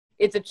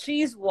It's a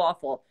cheese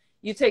waffle.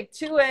 You take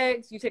 2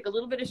 eggs, you take a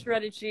little bit of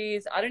shredded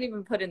cheese. I don't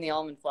even put in the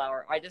almond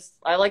flour.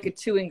 I like a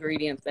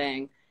 2-ingredient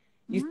thing.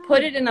 You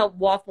put it in a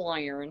waffle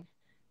iron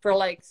for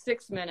like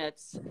 6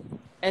 minutes.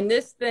 And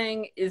this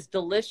thing is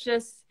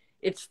delicious.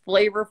 It's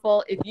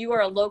flavorful. If you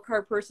are a low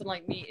carb person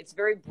like me, it's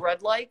very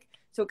bread-like.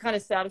 So it kind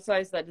of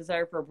satisfies that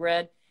desire for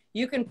bread.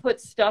 You can put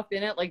stuff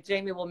in it. Like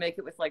Jamie will make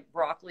it with like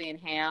broccoli and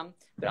ham,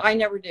 but I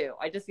never do.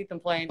 I just eat them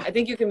plain. I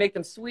think you can make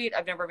them sweet.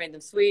 I've never made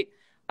them sweet.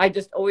 I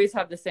just always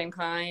have the same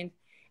kind.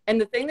 And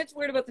the thing that's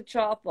weird about the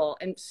chaffle,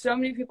 and so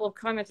many people have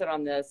commented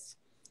on this,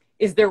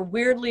 is they're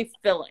weirdly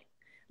filling.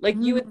 Like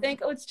you would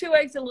think, oh, it's 2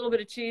 eggs and a little bit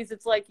of cheese.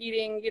 It's like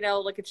eating,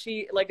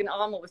 like an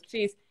omelet with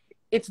cheese.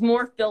 It's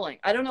more filling.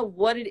 I don't know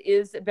what it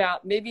is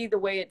about, maybe the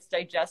way it's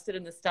digested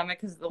in the stomach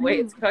because of the way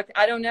it's cooked.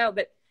 I don't know,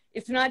 but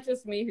it's not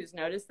just me who's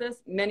noticed this.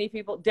 Many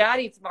people, Dad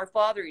eats them, our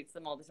father eats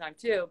them all the time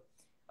too.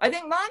 I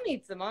think Mom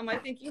eats them, Mom. I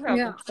think you have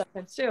them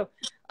sometimes too.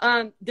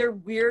 They're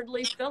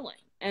weirdly filling.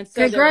 And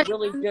so they're a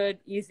really good,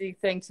 easy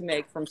thing to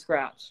make from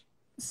scratch.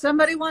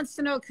 Somebody wants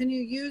to know, can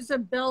you use a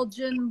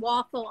Belgian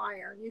waffle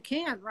iron? You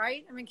can,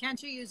 right? I mean,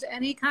 can't you use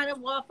any kind of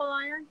waffle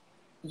iron?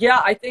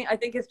 Yeah, I think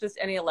it's just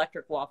any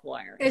electric waffle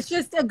iron. It's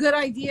just a good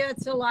idea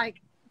to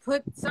like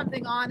put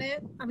something on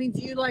it. I mean,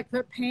 do you like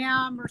put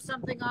Pam or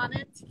something on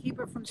it to keep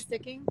it from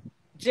sticking?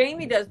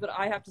 Jamie does, but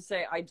I have to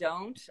say I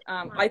don't.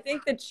 I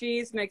think the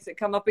cheese makes it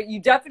come up, but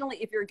you definitely,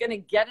 if you're going to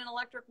get an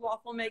electric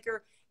waffle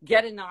maker,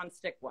 get a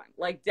non-stick one.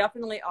 Like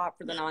definitely opt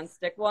for the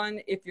non-stick one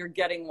if you're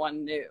getting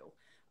one new.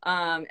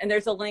 And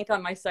there's a link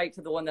on my site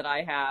to the one that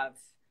I have,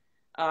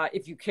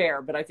 if you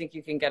care, but I think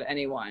you can get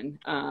any one.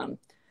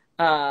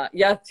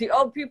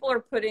 People are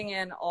putting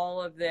in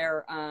all of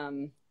their,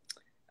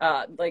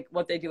 like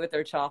what they do with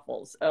their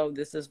chaffles. Oh,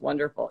 this is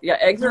wonderful. Yeah,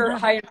 eggs are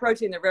high in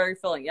protein. They're very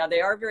filling. Yeah,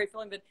 they are very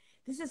filling, but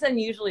this is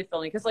unusually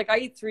filling because like I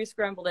eat 3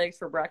 scrambled eggs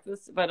for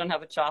breakfast if I don't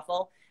have a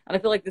chaffle. And I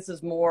feel like this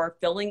is more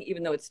filling,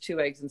 even though it's 2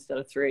 eggs instead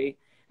of 3.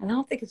 And I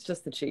don't think it's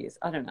just the cheese.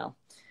 I don't know.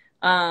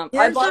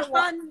 Here's a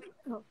fun.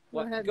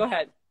 Go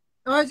ahead.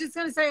 Oh, I was just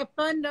going to say a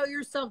fun know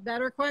yourself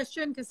better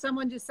question because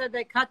someone just said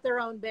they cut their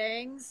own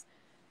bangs.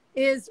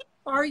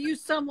 Are you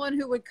someone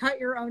who would cut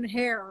your own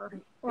hair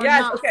or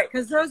not? Okay.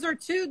 Because those are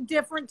 2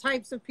 different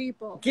types of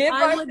people.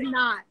 I would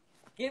not.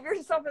 Give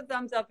yourself a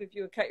thumbs up if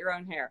you would cut your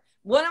own hair.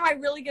 One of my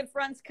really good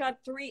friends cut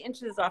 3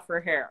 inches off her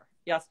hair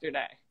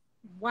yesterday.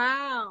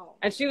 Wow.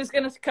 And she was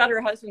going to cut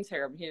her husband's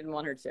hair, but he didn't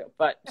want her to.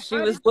 But she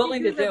was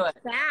willing to do it.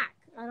 Back?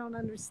 I don't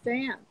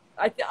understand.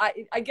 I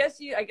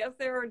guess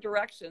there are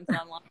directions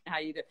online how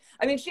you do it.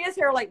 I mean, she has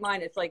hair like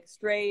mine. It's like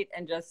straight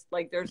and just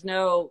like there's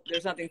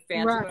nothing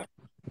fancy. Right.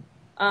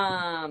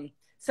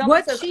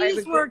 What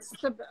cheese works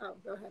the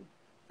go ahead.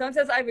 Someone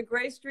says I have a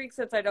gray streak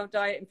since I don't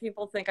diet, and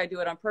people think I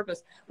do it on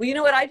purpose. Well, you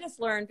know what I just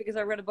learned because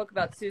I read a book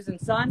about Susan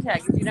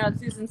Sontag. If you know,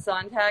 Susan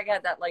Sontag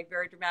had that like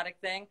very dramatic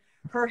thing.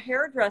 Her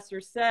hairdresser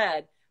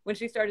said when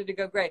she started to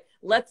go gray,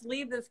 let's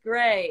leave this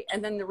gray,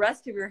 and then the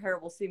rest of your hair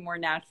will seem more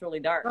naturally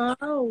dark.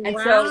 Oh, and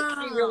so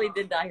she really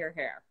did dye her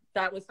hair.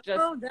 That was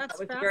just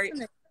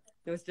fascinating.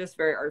 It was just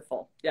very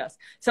artful. Yes.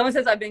 Someone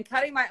says I've been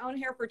cutting my own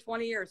hair for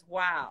 20 years.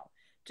 Wow.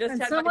 Just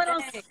and had someone my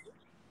else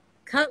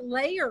cut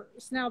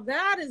layers. Now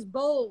that is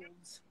bold.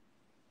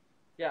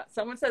 Yeah.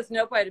 Someone says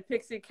nope. I had a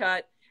pixie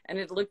cut and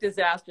it looked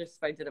disastrous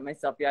if I did it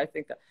myself. Yeah, I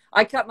think that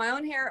I cut my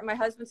own hair and my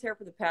husband's hair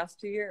for the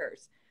past 2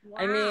 years. Wow.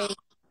 I mean,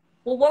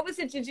 well, what was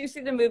it? Did you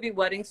see the movie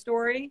Wedding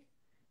Story?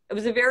 It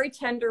was a very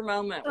tender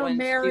moment. Oh,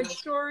 Marriage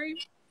Story?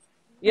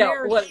 Yeah,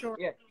 Marriage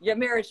Story. Yeah,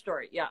 Marriage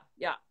Story. Yeah.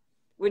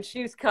 When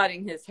she was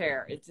cutting his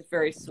hair. It's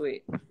very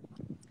sweet.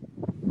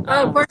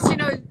 Of course, you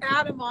know,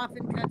 Adam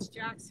often cuts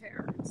Jack's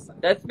hair. So.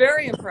 That's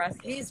very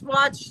impressive. He's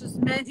watched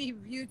many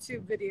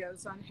YouTube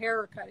videos on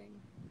hair cutting.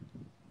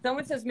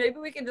 Someone says, maybe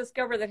we can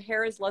discover that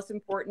hair is less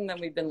important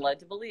than we've been led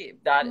to believe.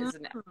 That is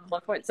an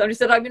excellent point. Somebody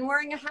said, I've been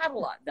wearing a hat a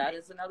lot.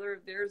 There's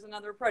another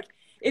approach.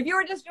 If you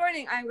are just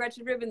joining, I'm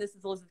Gretchen Rubin. This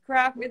is Elizabeth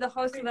Kraft. We're the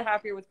host of the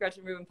Happier with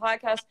Gretchen Rubin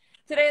podcast.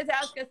 Today is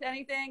Ask Us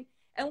Anything.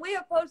 And we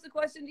have posed the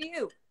question to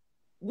you.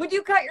 Would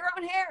you cut your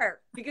own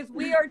hair? Because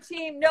we are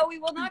team, no, we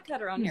will not cut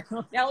our own hair.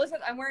 Now, listen,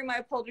 I'm wearing my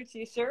upholder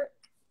t-shirt.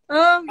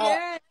 Oh,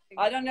 yeah.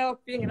 I don't know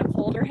if being an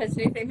upholder has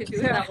anything to do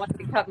with not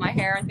wanting to cut my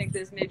hair. I think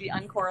this may be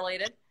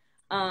uncorrelated.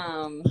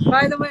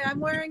 By the way, I'm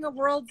wearing a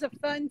Worlds of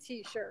Fun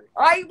t-shirt.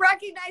 I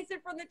recognize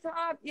it from the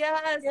top.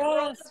 Yes.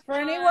 For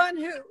anyone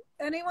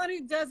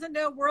who doesn't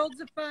know, Worlds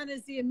of Fun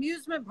is the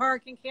amusement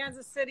park in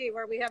Kansas City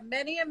where we have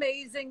many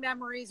amazing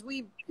memories.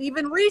 We've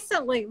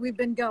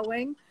been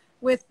going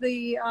with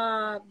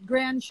the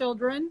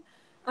grandchildren.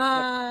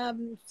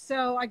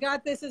 So I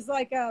got this as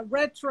like a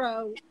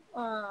retro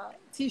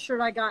t-shirt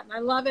I got, and I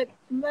love it.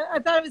 I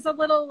thought it was a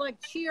little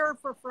like cheer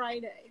for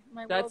Friday.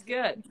 That's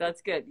good.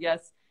 That's good.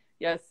 Yes.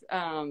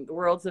 The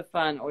Worlds of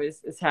Fun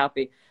always is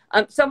happy.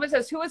 Someone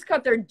says, who has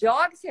cut their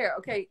dog's hair?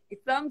 Okay,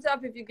 thumbs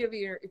up if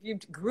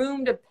you've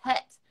groomed a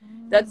pet.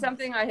 That's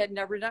something I had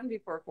never done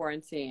before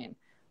quarantine.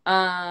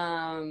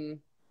 People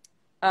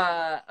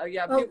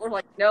are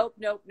like, nope.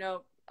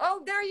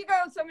 Oh, there you go.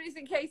 Somebody's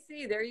in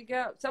KC. There you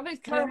go. Somebody's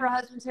cut her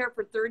husband's hair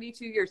for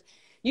 32 years.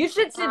 You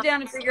should sit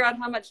down and figure out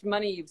how much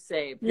money you've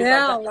saved.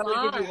 Yeah, that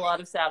would give you a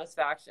lot of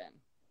satisfaction.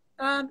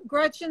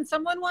 Gretchen,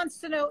 someone wants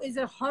to know, is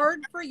it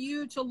hard for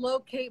you to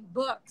locate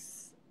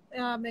books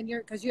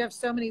because you have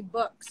so many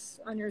books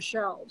on your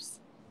shelves?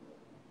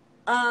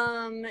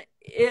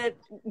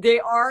 They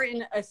are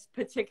in a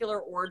particular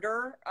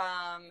order.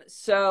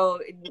 So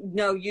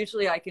no,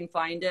 usually I can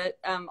find it.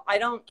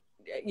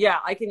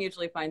 I can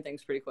usually find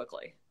things pretty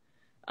quickly.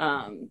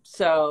 But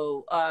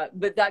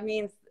that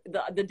means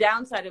the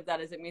downside of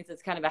that is it means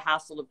it's kind of a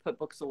hassle to put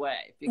books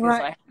away because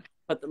I have to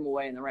put them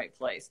away in the right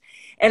place.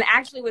 And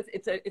actually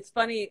it's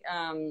funny.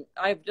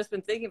 I've just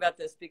been thinking about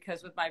this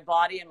because with my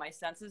body and my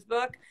senses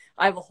book,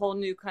 I have a whole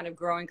new kind of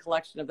growing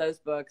collection of those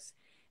books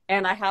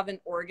and I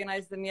haven't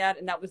organized them yet.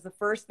 And that was the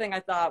first thing I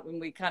thought when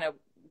we kind of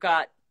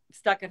got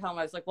stuck at home.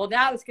 I was like, well,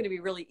 now it's going to be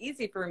really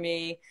easy for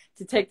me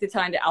to take the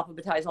time to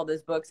alphabetize all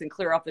those books and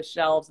clear off the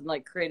shelves and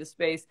like create a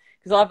space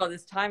because I'll have all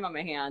this time on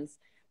my hands.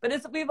 But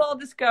as we've all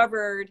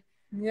discovered,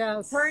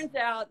 turns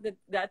out that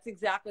that's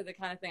exactly the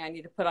kind of thing I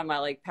need to put on my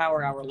like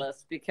power hour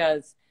list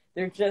because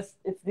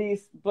it's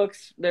these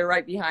books, they're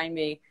right behind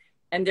me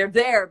and they're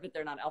there, but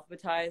they're not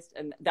alphabetized.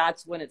 And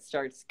that's when it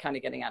starts kind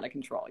of getting out of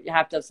control. You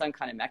have to have some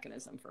kind of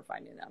mechanism for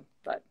finding them.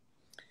 But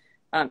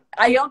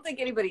I don't think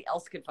anybody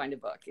else could find a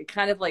book. It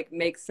kind of like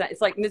makes sense.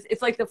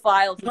 It's like the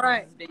files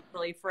of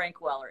basically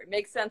Frank Weller. It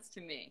makes sense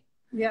to me.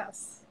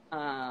 Yes.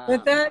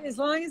 But that, as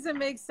long as it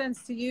makes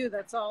sense to you,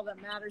 that's all that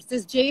matters.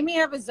 Does Jamie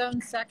have his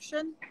own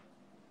section?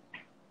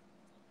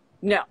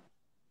 No.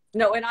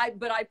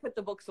 But I put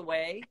the books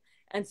away.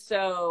 And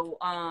so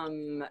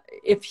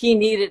if he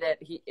needed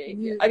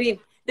it,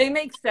 they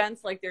make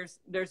sense. Like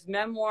there's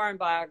memoir and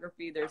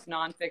biography, there's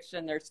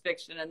nonfiction, there's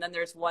fiction. And then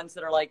there's ones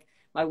that are like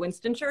my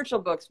Winston Churchill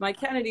books, my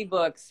Kennedy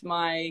books,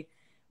 my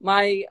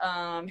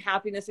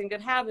Happiness and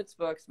Good Habits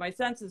books, my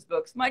Senses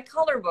books, my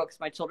color books,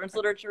 my children's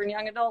literature and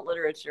young adult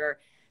literature.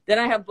 Then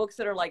I have books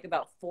that are like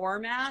about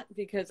format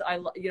because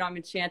I'm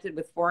enchanted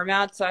with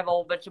format. So I have a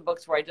whole bunch of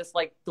books where I just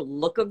like the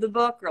look of the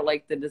book or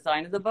like the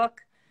design of the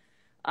book.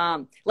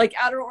 Like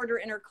Outer Order,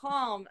 Inner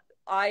Calm,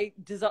 I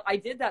did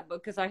that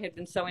book because I had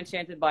been so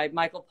enchanted by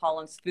Michael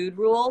Pollan's Food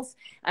Rules.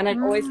 And I'd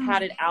always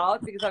had it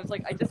out because I was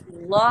like, I just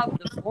love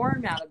the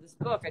format of this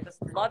book. I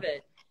just love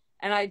it.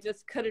 And I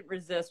just couldn't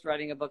resist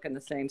writing a book in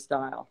the same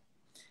style.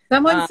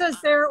 Someone says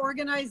they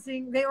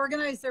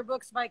organize their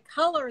books by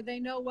color. They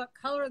know what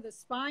color the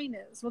spine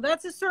is. Well,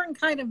 that's a certain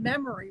kind of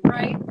memory,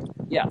 right?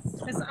 Yes.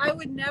 Because I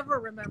would never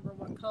remember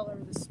what color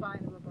the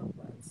spine of a book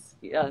was.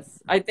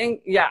 Yes. I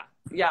think, yeah.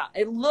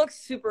 It looks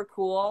super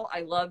cool.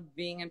 I love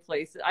being in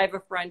places. I have a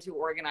friend who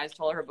organized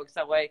all her books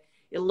that way.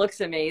 It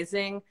looks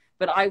amazing,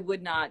 but I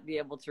would not be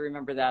able to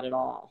remember that at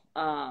all.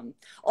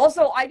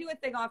 Also, I do a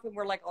thing often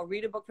where like I'll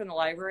read a book from the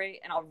library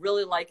and I'll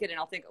really like it and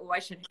I'll think, oh,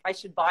 I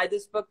should buy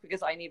this book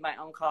because I need my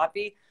own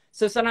copy.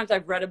 So sometimes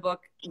I've read a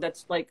book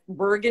that's like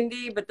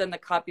burgundy, but then the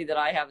copy that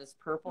I have is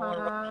purple.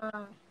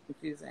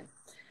 Confusing.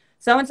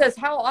 Someone says,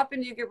 how often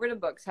do you get rid of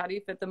books? How do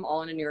you fit them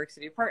all in a New York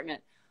City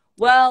apartment?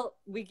 Well,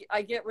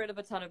 I get rid of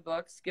a ton of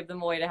books, give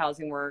them away to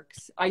Housing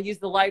Works. I use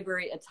the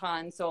library a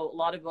ton. So a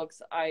lot of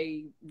books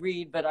I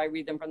read, but I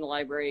read them from the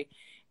library.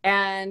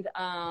 And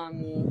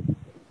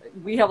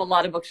we have a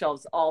lot of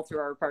bookshelves all through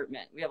our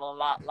apartment. We have a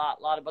lot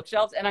of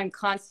bookshelves. And I'm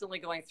constantly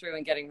going through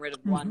and getting rid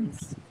of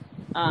ones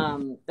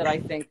that I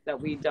think that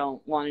we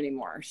don't want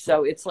anymore.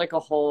 So it's like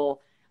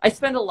I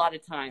spend a lot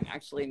of time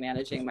actually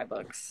managing my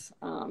books.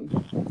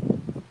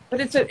 But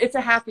it's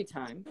a happy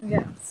time.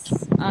 Yes.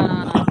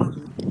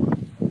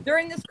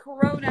 During this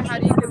Corona, how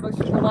do you get books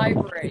from the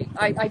library?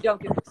 I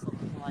don't get books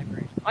from the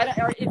library. I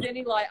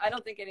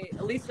don't think any,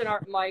 at least in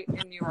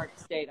New York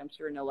State, I'm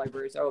sure no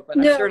libraries are open.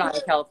 I'm sure not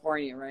in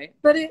California, right?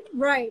 But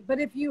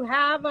if you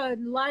have a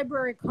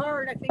library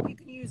card, I think you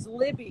can use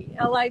Libby,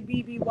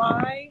 Libby.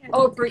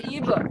 For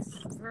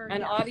ebooks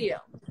and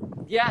audio.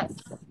 Yes.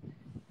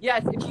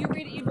 If you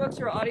read ebooks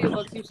or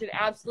audiobooks, you should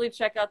absolutely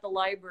check out the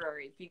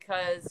library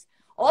because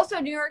also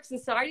New York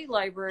Society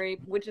Library,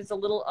 which is a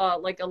little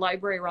like a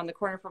library around the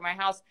corner from my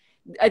house.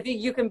 I think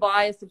you can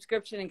buy a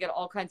subscription and get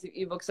all kinds of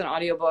ebooks and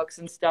audiobooks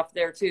and stuff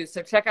there too.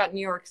 So check out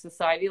New York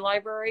Society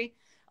Library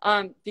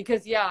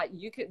because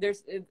you can.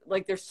 There's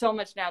so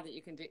much now that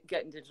you can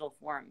get in digital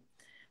form.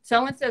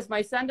 Someone says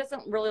my son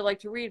doesn't really like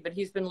to read, but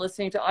he's been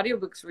listening to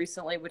audiobooks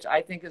recently, which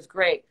I think is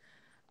great.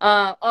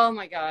 Oh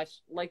my gosh,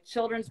 like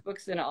children's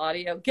books in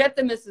audio. Get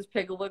the Mrs.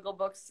 Pigglewiggle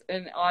books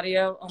in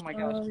audio. Oh my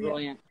gosh,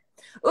 brilliant.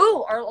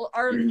 Ooh,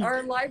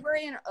 our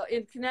library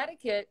in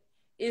Connecticut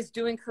is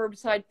doing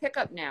curbside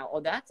pickup now. Oh,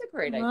 that's a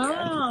great idea.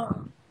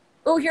 Wow.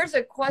 Oh, here's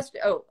a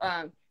question.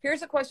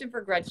 Here's a question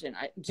for Gretchen.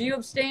 Do you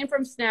abstain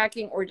from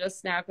snacking or just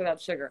snack without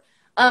sugar?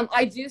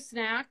 I do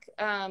snack,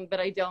 but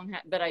I don't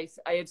have. But I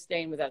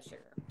abstain without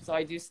sugar. So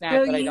I do snack,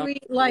 so but I don't.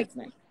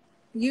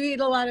 You eat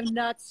a lot of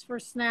nuts for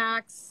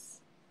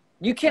snacks.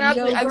 You cannot.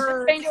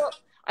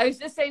 I was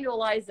just saying to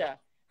Eliza,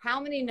 how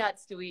many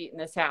nuts do we eat in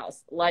this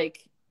house?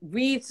 Like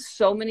we eat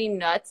so many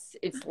nuts.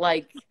 It's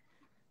like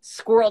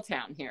squirrel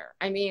town here.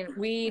 I mean,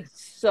 we eat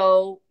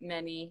so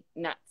many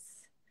nuts.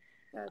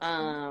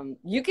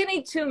 You can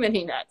eat too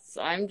many nuts.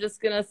 I'm just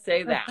gonna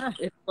say that.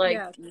 It's like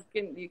Yes.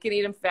 you can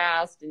eat them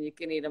fast, and you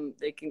can eat them.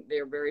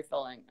 They're very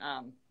filling.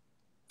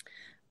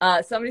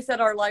 Somebody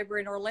said our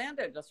library in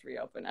Orlando just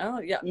reopened. Oh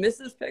yeah,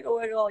 Mrs.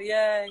 Pigglewiggle,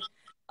 yay!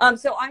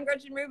 So I'm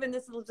Gretchen Rubin.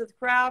 This is Elizabeth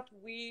Kraft.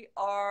 We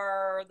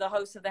are the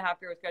hosts of the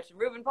Happier with Gretchen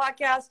Rubin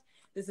podcast.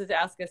 This is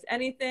Ask Us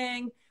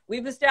Anything.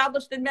 We've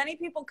established that many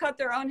people cut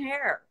their own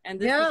hair, and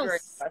this is very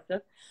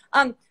impressive.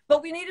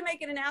 But we need to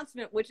make an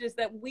announcement, which is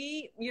that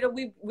we've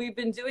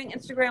been doing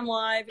Instagram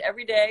Live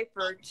every day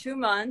for 2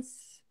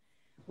 months.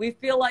 We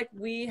feel like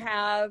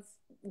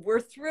we're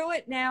through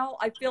it now.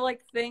 I feel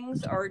like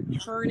things are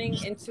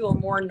turning into a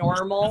more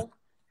normal.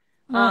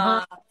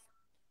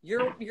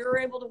 You're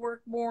able to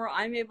work more.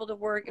 I'm able to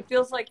work. It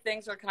feels like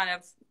things are kind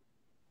of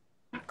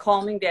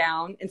calming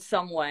down in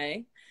some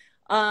way.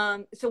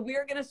 So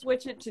we're going to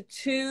switch it to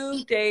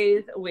 2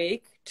 days a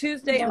week,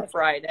 Tuesday and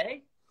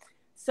Friday.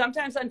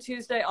 Sometimes on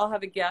Tuesday, I'll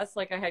have a guest,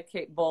 like I had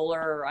Kate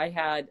Bowler, or I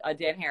had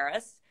Dan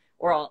Harris,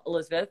 or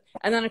Elizabeth.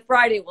 And then on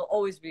Friday, it will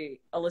always be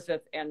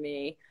Elizabeth and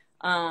me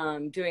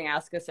doing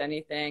Ask Us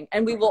Anything.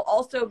 And we will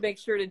also make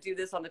sure to do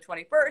this on the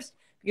 21st,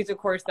 because, of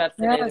course, that's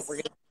the day that we're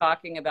going to be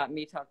talking about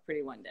Me Talk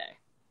Pretty one day.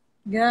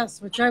 Yes,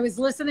 which I was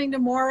listening to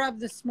more of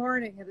this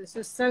morning. It is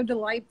just so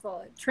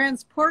delightful. It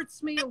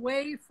transports me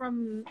away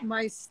from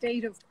my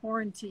state of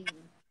quarantine.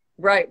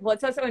 Right. Well,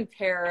 it's also in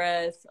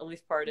Paris, at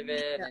least part of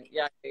it.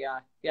 Yeah.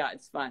 And yeah,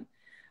 it's fun.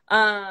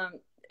 And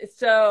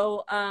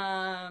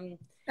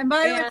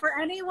by the way, for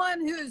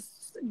anyone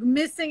who's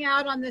missing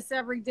out on this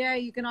every day,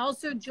 you can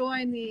also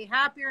join the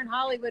Happier in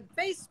Hollywood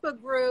Facebook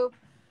group,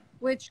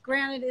 which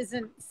granted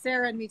isn't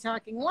Sarah and me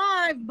talking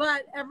live,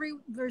 but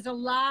there's a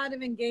lot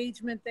of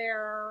engagement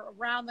there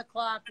around the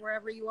clock,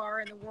 wherever you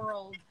are in the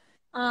world.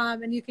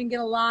 And you can get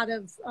a lot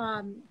of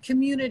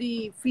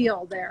community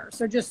feel there.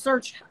 So just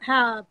search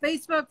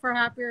Facebook for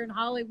Happier in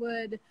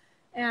Hollywood,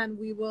 and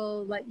we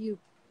will let you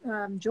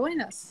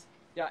join us.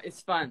 Yeah,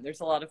 it's fun. There's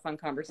a lot of fun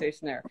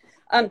conversation there.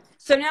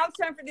 So now it's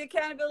time for the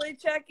accountability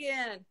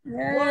check-in.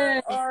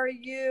 What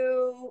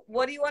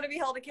do you want to be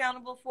held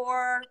accountable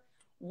for?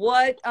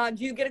 What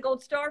do you get a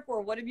gold star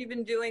for? What have you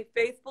been doing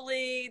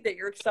faithfully that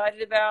you're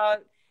excited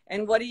about?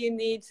 And what do you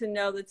need to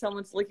know that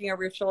someone's looking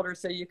over your shoulder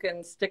so you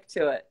can stick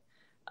to it?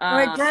 All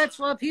right, Gretch,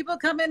 well, people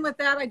come in with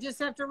that. I just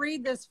have to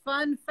read this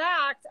fun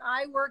fact.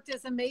 I worked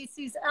as a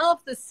Macy's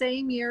elf the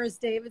same year as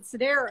David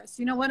Sedaris.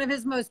 You know, one of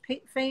his most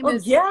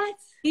famous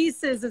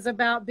pieces is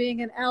about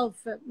being an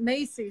elf at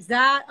Macy's.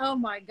 Oh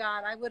my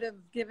God, I would have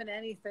given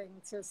anything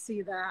to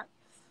see that.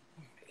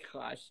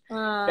 Gosh,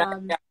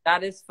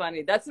 that is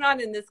funny. That's not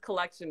in this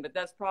collection, but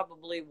that's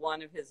probably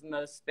one of his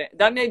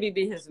that may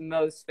be his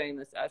most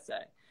famous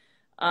essay.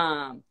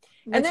 And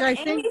then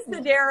Amy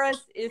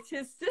Sedaris is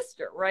his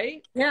sister,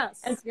 right?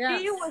 Yes. And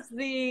she was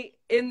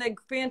in the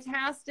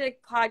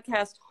fantastic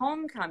podcast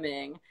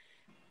Homecoming.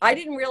 I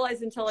didn't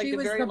realize until like the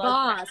very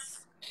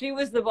last. She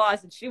was the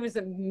boss, and she was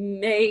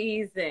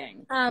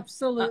amazing.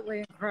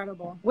 Absolutely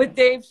incredible. With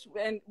Dave,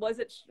 and was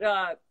it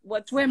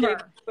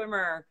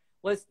Swimmer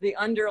was the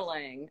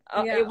underling.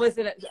 It was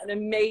an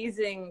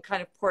amazing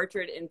kind of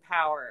portrait in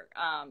power.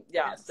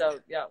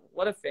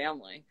 What a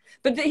family.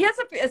 But he has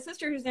a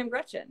sister who's named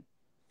Gretchen.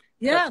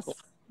 Yes, cool.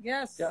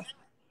 Yes.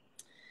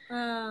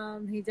 Yeah.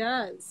 He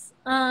does.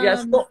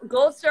 Yes,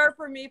 gold star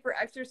for me for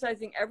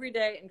exercising every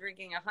day and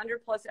drinking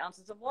 100+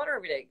 ounces of water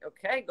every day.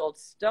 Okay, gold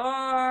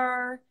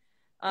star.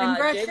 And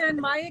Gretchen,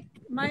 my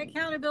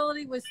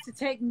accountability was to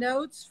take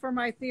notes for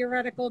my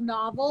theoretical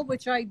novel,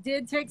 which I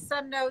did take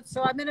some notes.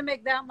 So I'm going to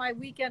make that my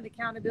weekend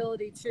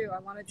accountability too. I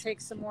want to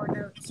take some more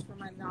notes for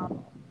my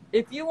novel.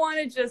 If you want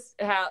to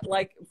just have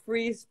like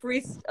free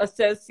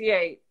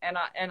associate, and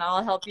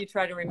I'll help you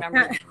try to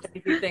remember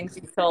the things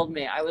you told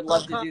me. I would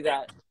love to do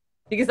that,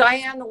 because I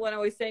am the one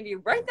always saying to you,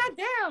 write that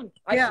down.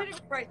 I should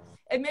have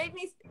It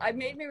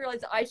made me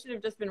realize I should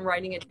have just been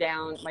writing it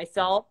down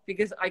myself,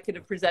 because I could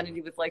have presented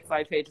you with like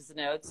 5 pages of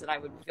notes and I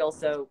would feel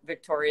so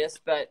victorious,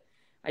 but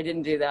I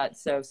didn't do that.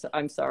 So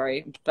I'm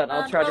sorry, but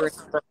I'll try to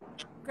remember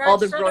all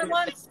the someone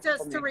wants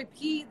us to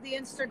repeat the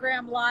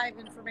Instagram Live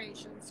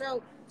information.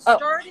 So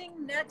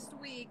starting this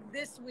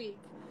week,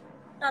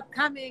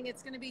 upcoming,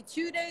 it's going to be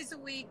 2 days a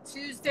week,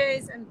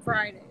 Tuesdays and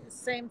Fridays,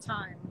 same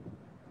time.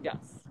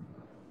 Yes.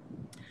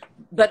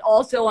 But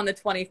also on the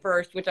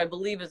 21st, which I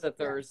believe is a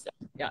Thursday.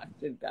 Yeah,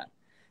 did that.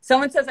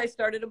 Someone says, I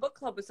started a book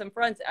club with some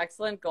friends.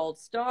 Excellent. Gold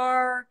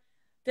star.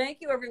 Thank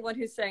you, everyone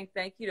who's saying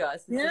thank you to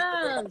us. This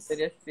is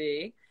really to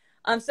see.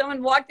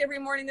 Someone walked every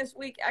morning this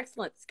week.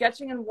 Excellent.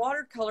 Sketching and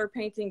watercolor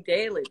painting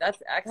daily.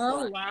 That's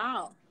excellent.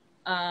 Oh,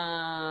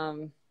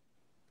 wow.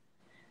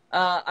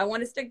 I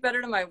want to stick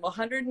better to my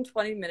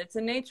 120 minutes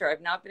in nature.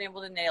 I've not been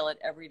able to nail it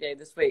every day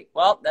this week.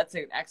 Well, that's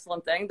an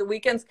excellent thing. The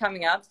weekend's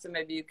coming up, so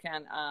maybe you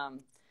can...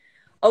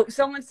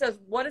 someone says,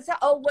 what has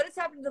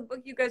happened to the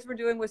book you guys were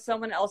doing with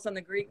someone else on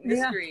the Greek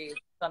mysteries,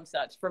 some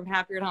such, from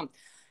Happier at Home?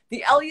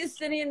 The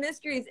Eleusinian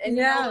Mysteries. And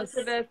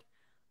Elizabeth,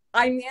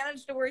 I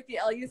managed to work the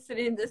LU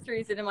City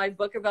Industries into my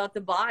book about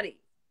the body.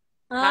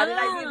 How did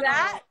I do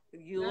that?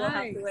 You will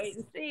have to wait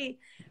and see.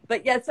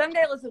 But yeah,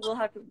 someday, listen, we'll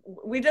have to.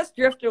 We just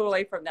drifted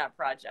away from that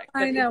project.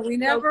 I know we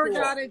never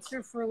got it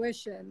to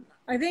fruition.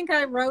 I think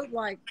I wrote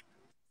like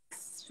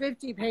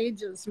 50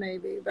 pages,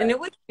 maybe. And it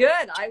was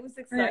good. I was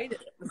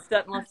excited. It was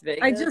set in Las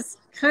Vegas. I just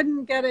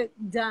couldn't get it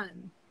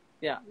done.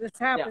 Yeah, this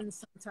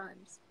happens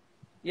sometimes.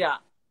 Yeah,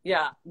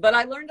 yeah. But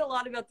I learned a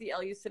lot about the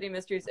LU City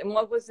Mysteries. And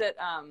what was it?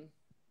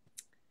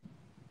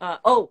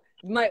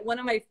 One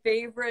of my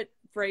favorite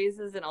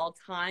phrases in all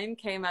time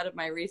came out of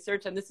my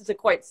research, and this is a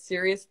quite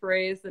serious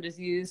phrase that is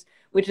used,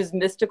 which is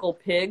mystical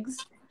pigs,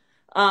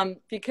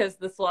 because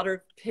the slaughter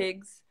of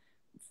pigs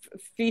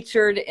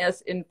featured as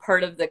in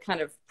part of the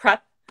kind of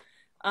prep,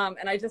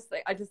 and I just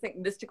think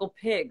mystical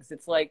pigs.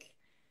 It's like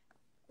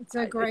it's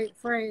a great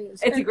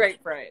phrase. It's a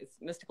great phrase,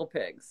 mystical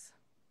pigs.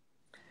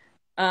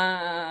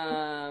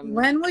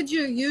 When would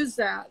you use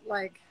that?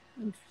 Like.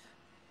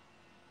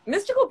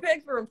 Mystical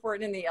pigs were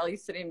important in the LU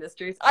City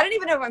Mysteries. I don't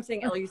even know if I'm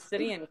saying LU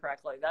City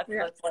incorrectly. That's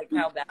like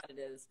how bad it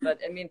is. But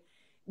I mean,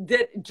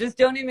 just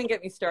don't even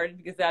get me started,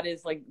 because that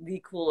is like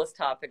the coolest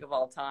topic of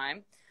all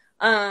time.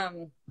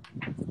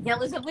 Yeah,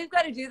 listen, we've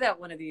got to do that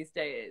one of these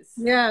days.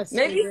 Yes.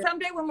 Maybe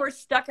someday when we're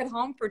stuck at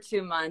home for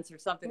 2 months or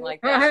something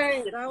like that.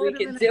 Right. That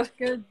would have been a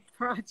good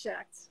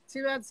project.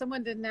 Too bad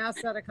someone didn't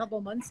ask that a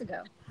couple months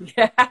ago.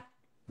 Yeah.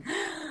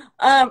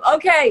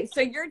 Okay, so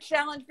your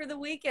challenge for the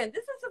weekend.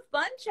 This is a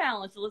fun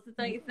challenge, Alyssa,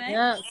 don't you think?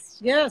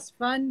 Yes,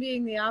 fun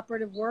being the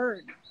operative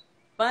word.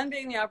 Fun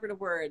being the operative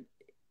word.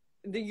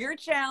 Your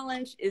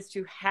challenge is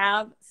to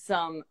have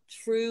some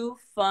true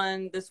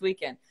fun this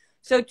weekend.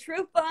 So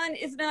true fun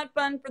is not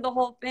fun for the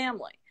whole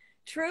family.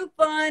 True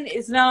fun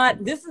is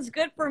not, this is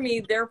good for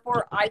me,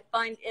 therefore I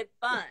find it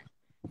fun.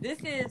 This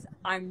is,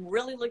 I'm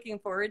really looking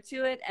forward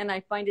to it, and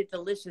I find it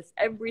delicious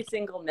every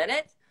single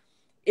minute.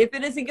 If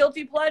it is a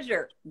guilty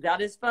pleasure, that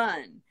is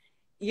fun.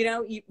 You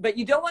know, but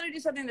you don't want to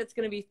do something that's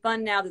going to be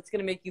fun now that's going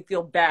to make you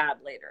feel bad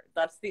later.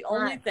 That's the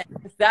only thing.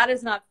 If that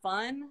is not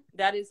fun,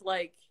 that is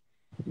like,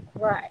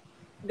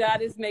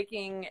 that is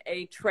making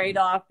a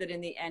trade-off that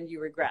in the end you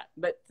regret.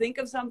 But think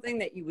of something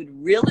that you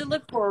would really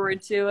look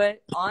forward to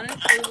it,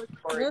 honestly look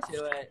forward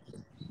to it,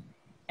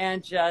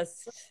 and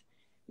just,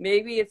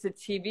 maybe it's a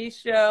TV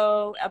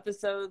show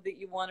episode that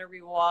you want to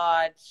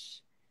rewatch.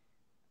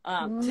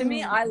 To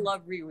me, I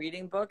love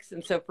rereading books,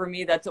 and so for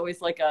me, that's always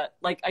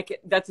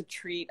that's a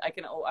treat.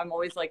 I'm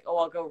always like, oh,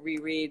 I'll go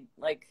reread,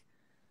 like,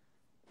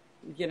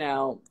 you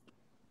know,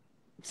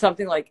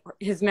 something like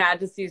His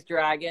Majesty's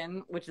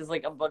Dragon, which is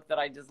like a book that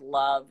I just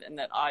love and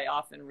that I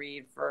often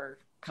read for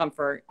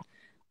comfort.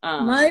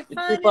 My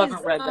fun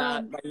is read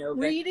that by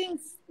reading.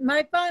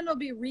 My fun will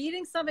be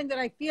reading something that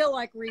I feel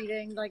like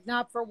reading, like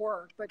not for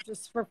work, but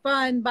just for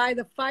fun, by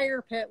the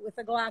fire pit with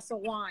a glass of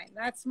wine.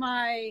 That's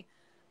my.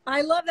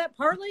 I love that,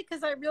 partly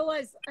because I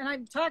realize, and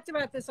I've talked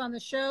about this on the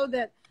show,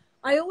 that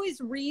I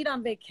always read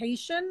on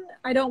vacation.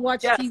 I don't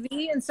watch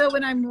TV. And so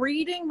when I'm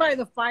reading by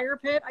the fire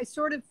pit, I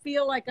sort of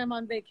feel like I'm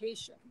on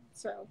vacation.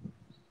 So,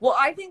 well,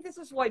 I think this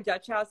is why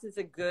Dutch House is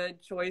a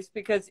good choice,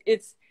 because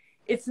it's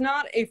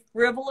not a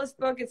frivolous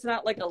book. It's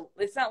not like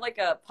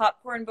a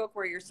popcorn book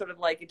where you're sort of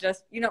like, it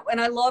just, you know, and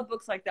I love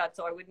books like that.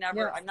 So I would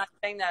never, I'm not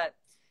saying that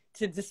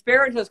to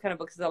disparage those kind of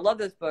books, because I love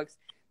those books.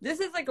 This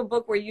is like a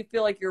book where you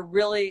feel like you're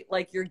really,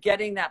 like, you're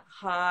getting that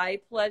high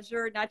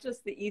pleasure, not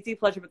just the easy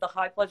pleasure, but the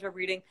high pleasure of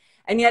reading.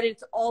 And yet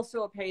it's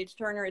also a page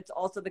turner. It's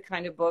also the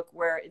kind of book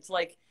where it's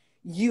like,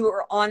 you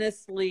are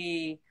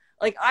honestly,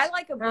 like, I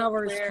like a book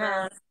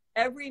where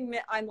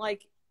I'm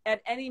like,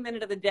 at any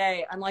minute of the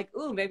day, I'm like,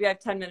 ooh, maybe I have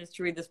 10 minutes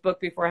to read this book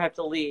before I have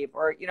to leave.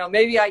 Or, you know,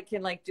 maybe I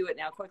can like do it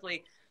now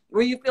quickly,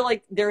 where you feel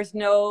like there's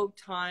no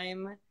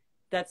time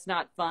that's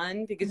not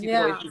fun, because you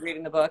can always be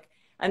reading the book.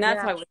 And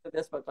that's how I was with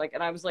this book. Like,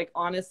 and I was like,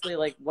 honestly,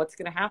 like, what's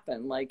going to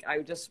happen? Like,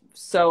 I just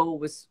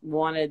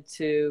wanted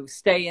to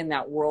stay in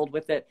that world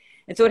with it.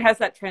 And so it has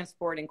that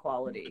transporting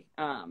quality.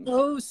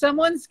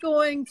 Someone's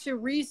going to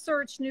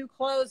research new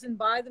clothes and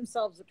buy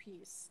themselves a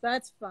piece.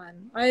 That's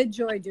fun. I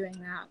enjoy doing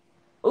that.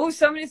 Oh,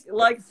 somebody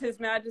likes His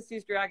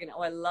Majesty's Dragon. Oh,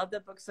 I love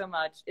that book so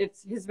much.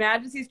 It's His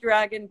Majesty's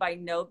Dragon by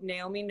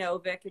Naomi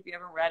Novik, if you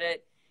haven't read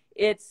it.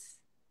 It's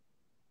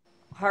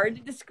hard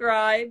to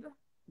describe.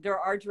 There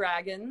are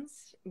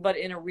dragons, but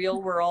in a real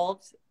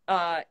world,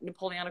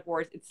 Napoleonic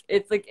Wars.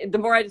 It's like, the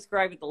more I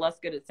describe it, the less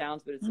good it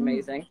sounds, but it's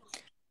amazing.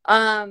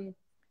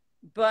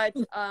 But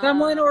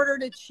someone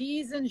ordered a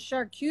cheese and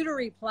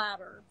charcuterie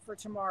platter for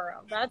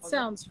tomorrow. That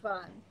sounds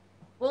fun.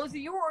 Well, Lizzie,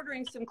 you were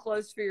ordering some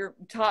clothes for your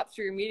tops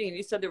for your meeting, and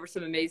you said there were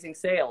some amazing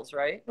sales,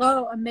 right?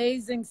 Oh,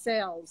 amazing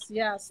sales!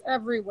 Yes,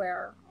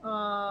 everywhere.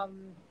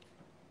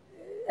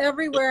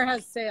 Everywhere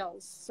has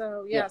sales.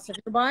 So yes, if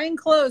you're buying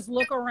clothes,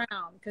 look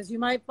around, because you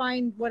might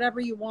find whatever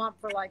you want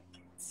for like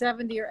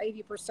 70 or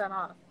 80%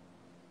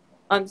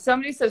 off.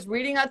 Somebody says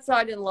reading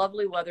outside in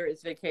lovely weather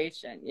is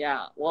vacation.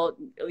 Yeah. Well,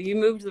 you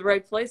moved to the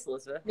right place,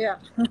 Elizabeth. Yeah.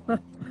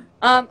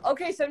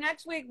 Okay. So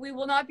next week we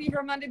will not be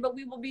here Monday, but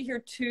we will be here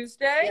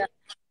Tuesday.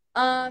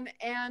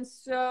 And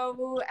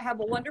so have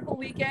a wonderful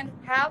weekend.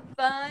 Have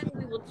fun.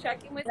 We will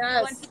check in with you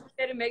on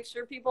Tuesday to make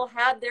sure people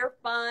had their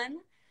fun.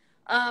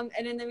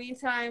 And in the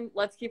meantime,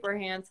 let's keep our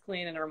hands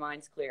clean and our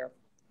minds clear.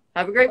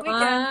 Have a great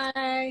weekend.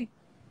 Bye.